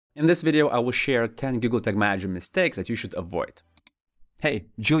In this video, I will share 10 Google Tag Manager mistakes that you should avoid. Hey,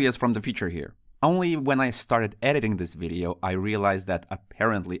 Julius from the future here. Only when I started editing this video, I realized that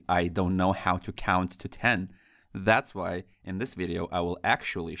apparently I don't know how to count to 10. That's why in this video, I will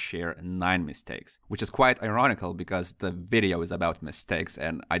actually share 9 mistakes, which is quite ironical because the video is about mistakes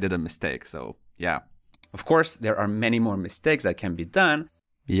and I did a mistake, so yeah. Of course, there are many more mistakes that can be done.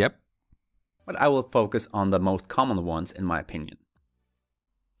 Yep. But I will focus on the most common ones in my opinion.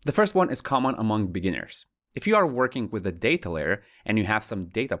 The first one is common among beginners. If you are working with a data layer and you have some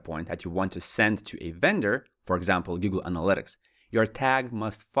data point that you want to send to a vendor, for example, Google Analytics, your tag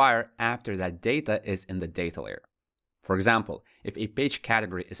must fire after that data is in the data layer. For example, if a page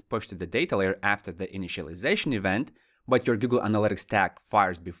category is pushed to the data layer after the initialization event, but your Google Analytics tag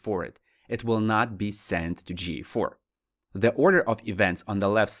fires before it, it will not be sent to GA4. The order of events on the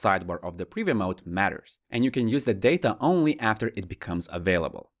left sidebar of the preview mode matters, and you can use the data only after it becomes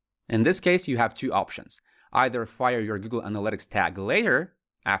available. In this case, you have two options. Either fire your Google Analytics tag later,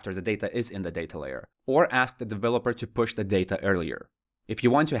 after the data is in the data layer, or ask the developer to push the data earlier. If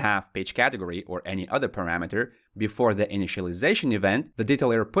you want to have page category or any other parameter before the initialization event, the data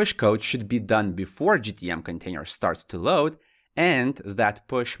layer push code should be done before GTM container starts to load, and that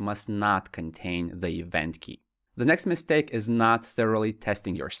push must not contain the event key. The next mistake is not thoroughly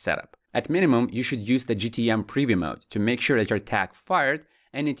testing your setup. At minimum, you should use the GTM preview mode to make sure that your tag fired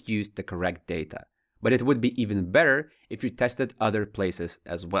and it used the correct data. But it would be even better if you tested other places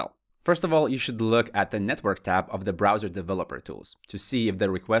as well. First of all, you should look at the network tab of the browser developer tools to see if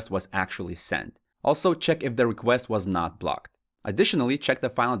the request was actually sent. Also, check if the request was not blocked. Additionally, check the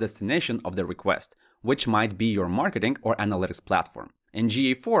final destination of the request, which might be your marketing or analytics platform. In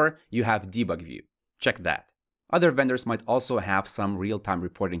GA4, you have debug view. Check that. Other vendors might also have some real-time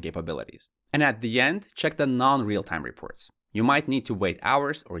reporting capabilities. And at the end, check the non-real-time reports. You might need to wait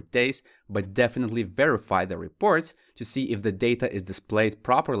hours or days, but definitely verify the reports to see if the data is displayed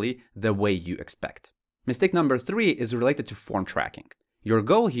properly the way you expect. Mistake number 3 is related to form tracking. Your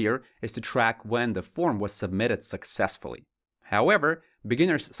goal here is to track when the form was submitted successfully. However,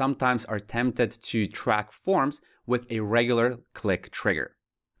 beginners sometimes are tempted to track forms with a regular click trigger.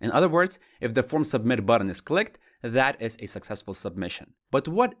 In other words, if the form submit button is clicked, that is a successful submission. But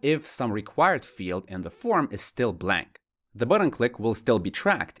what if some required field in the form is still blank? The button click will still be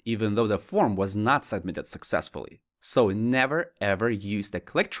tracked even though the form was not submitted successfully. So never ever use the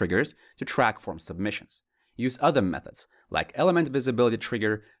click triggers to track form submissions. Use other methods like element visibility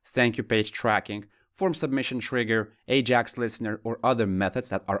trigger, thank you page tracking, form submission trigger, Ajax listener, or other methods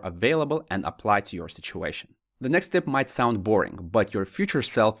that are available and apply to your situation. The next tip might sound boring, but your future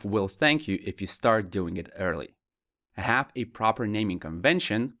self will thank you if you start doing it early. Have a proper naming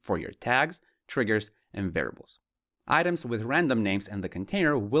convention for your tags, triggers, and variables. Items with random names in the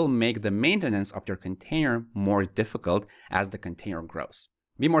container will make the maintenance of your container more difficult as the container grows.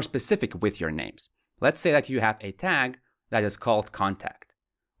 Be more specific with your names. Let's say that you have a tag that is called contact.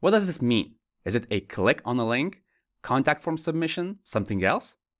 What does this mean? Is it a click on a link, contact form submission, something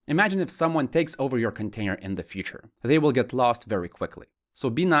else? Imagine if someone takes over your container in the future. They will get lost very quickly. So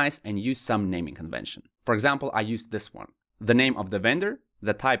be nice and use some naming convention. For example, I used this one. The name of the vendor,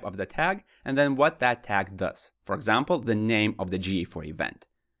 the type of the tag, and then what that tag does. For example, the name of the GA4 event.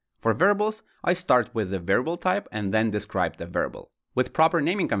 For variables, I start with the variable type and then describe the variable. With proper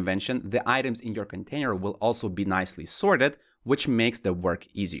naming convention, the items in your container will also be nicely sorted, which makes the work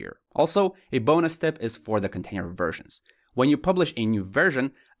easier. Also, a bonus tip is for the container versions. When you publish a new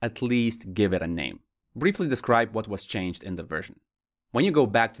version, at least give it a name. Briefly describe what was changed in the version. When you go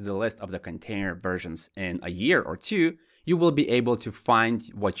back to the list of the container versions in a year or two, you will be able to find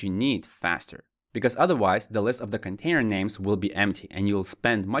what you need faster. Because otherwise, the list of the container names will be empty and you'll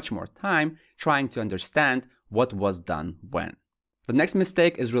spend much more time trying to understand what was done when. The next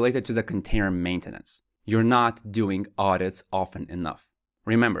mistake is related to the container maintenance. You're not doing audits often enough.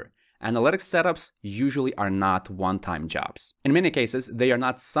 Remember, analytics setups usually are not one-time jobs. In many cases, they are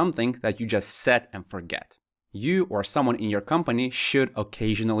not something that you just set and forget. You or someone in your company should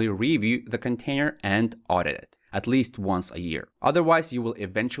occasionally review the container and audit it, at least once a year. Otherwise, you will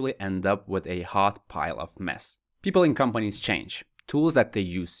eventually end up with a hot pile of mess. People in companies change. Tools that they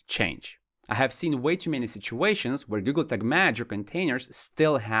use change. I have seen way too many situations where Google Tag Manager containers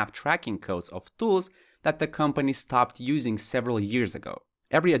still have tracking codes of tools that the company stopped using several years ago.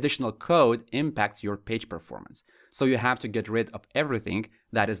 Every additional code impacts your page performance, so you have to get rid of everything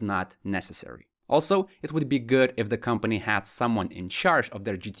that is not necessary. Also, it would be good if the company had someone in charge of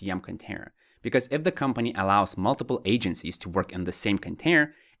their GTM container, because if the company allows multiple agencies to work in the same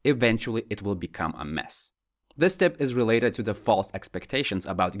container, eventually it will become a mess. This tip is related to the false expectations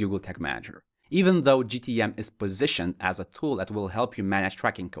about Google Tag Manager. Even though GTM is positioned as a tool that will help you manage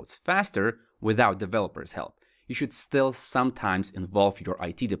tracking codes faster without developers' help, you should still sometimes involve your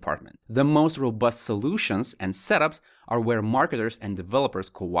IT department. The most robust solutions and setups are where marketers and developers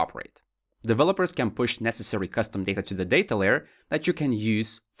cooperate. Developers can push necessary custom data to the data layer that you can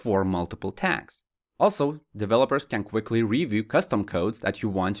use for multiple tags. Also, developers can quickly review custom codes that you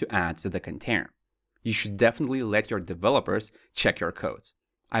want to add to the container. You should definitely let your developers check your codes.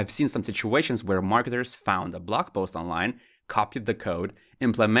 I've seen some situations where marketers found a blog post online, copied the code,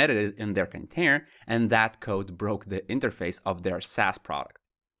 implemented it in their container, and that code broke the interface of their SaaS product.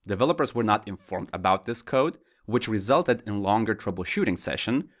 Developers were not informed about this code, which resulted in longer troubleshooting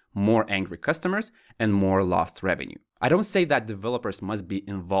session, more angry customers, and more lost revenue. I don't say that developers must be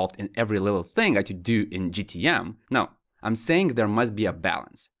involved in every little thing that you do in GTM. No, I'm saying there must be a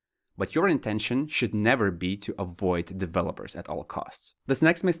balance. But your intention should never be to avoid developers at all costs. This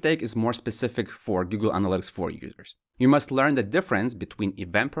next mistake is more specific for Google Analytics 4 users. You must learn the difference between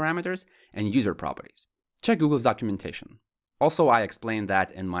event parameters and user properties. Check Google's documentation. Also, I explained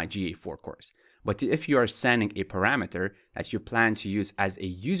that in my GA4 course. But if you are sending a parameter that you plan to use as a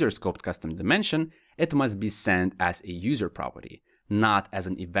user-scoped custom dimension, it must be sent as a user property, not as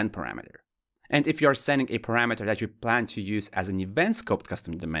an event parameter. And if you are sending a parameter that you plan to use as an event-scoped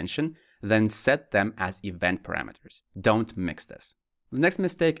custom dimension, then set them as event parameters. Don't mix this. The next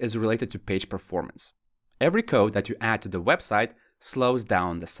mistake is related to page performance. Every code that you add to the website slows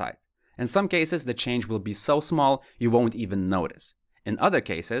down the site. In some cases, the change will be so small you won't even notice. In other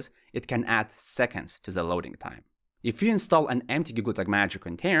cases, it can add seconds to the loading time. If you install an empty Google Tag Manager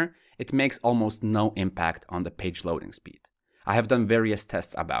container, it makes almost no impact on the page loading speed. I have done various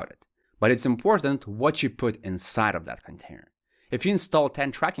tests about it. But it's important what you put inside of that container. If you install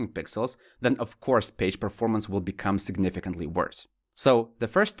 10 tracking pixels, then of course page performance will become significantly worse. So the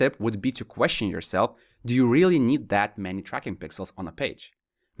first tip would be to question yourself, do you really need that many tracking pixels on a page?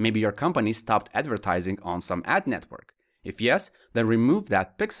 Maybe your company stopped advertising on some ad network. If yes, then remove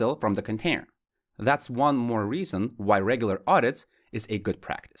that pixel from the container. That's one more reason why regular audits is a good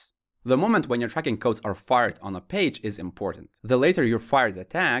practice. The moment when your tracking codes are fired on a page is important. The later you fire the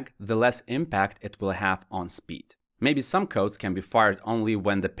tag, the less impact it will have on speed. Maybe some codes can be fired only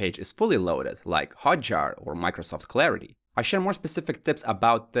when the page is fully loaded, like Hotjar or Microsoft Clarity. I share more specific tips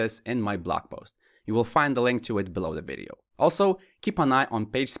about this in my blog post. You will find the link to it below the video. Also, keep an eye on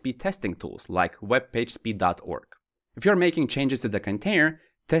page speed testing tools like webpagespeed.org. If you're making changes to the container,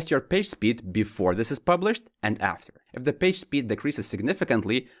 test your page speed before this is published and after. If the page speed decreases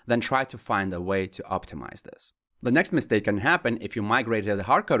significantly, then try to find a way to optimize this. The next mistake can happen if you migrated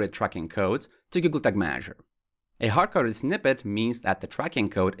hard-coded tracking codes to Google Tag Manager. A hard-coded snippet means that the tracking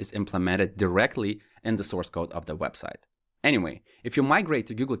code is implemented directly in the source code of the website. Anyway, if you migrate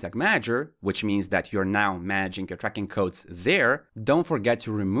to Google Tag Manager, which means that you're now managing your tracking codes there, don't forget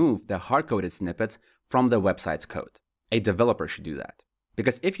to remove the hard-coded snippets from the website's code. A developer should do that.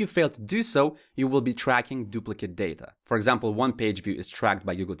 Because if you fail to do so, you will be tracking duplicate data. For example, one page view is tracked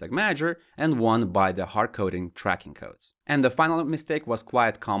by Google Tag Manager and one by the hard-coding tracking codes. And the final mistake was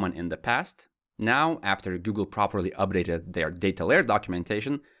quite common in the past. Now, after Google properly updated their data layer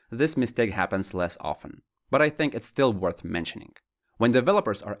documentation, this mistake happens less often. But I think it's still worth mentioning. When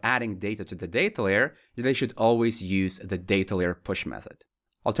developers are adding data to the data layer, they should always use the data layer push method.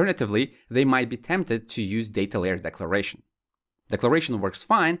 Alternatively, they might be tempted to use data layer declaration. Declaration works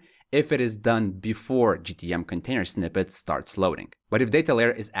fine if it is done before GTM container snippet starts loading. But if data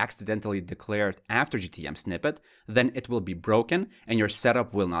layer is accidentally declared after GTM snippet, then it will be broken and your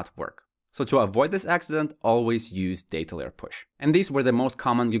setup will not work. So to avoid this accident, always use data layer push. And these were the most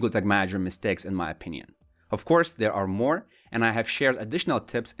common Google Tag Manager mistakes in my opinion. Of course, there are more, and I have shared additional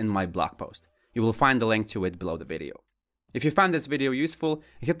tips in my blog post. You will find the link to it below the video. If you found this video useful,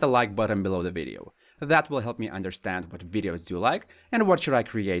 hit the like button below the video. That will help me understand what videos do you like and what should I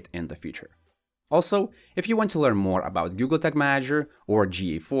create in the future. Also, if you want to learn more about Google Tag Manager or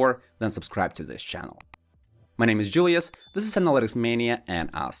GA4, then subscribe to this channel. My name is Julius, this is Analytics Mania, and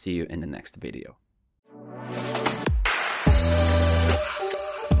I'll see you in the next video.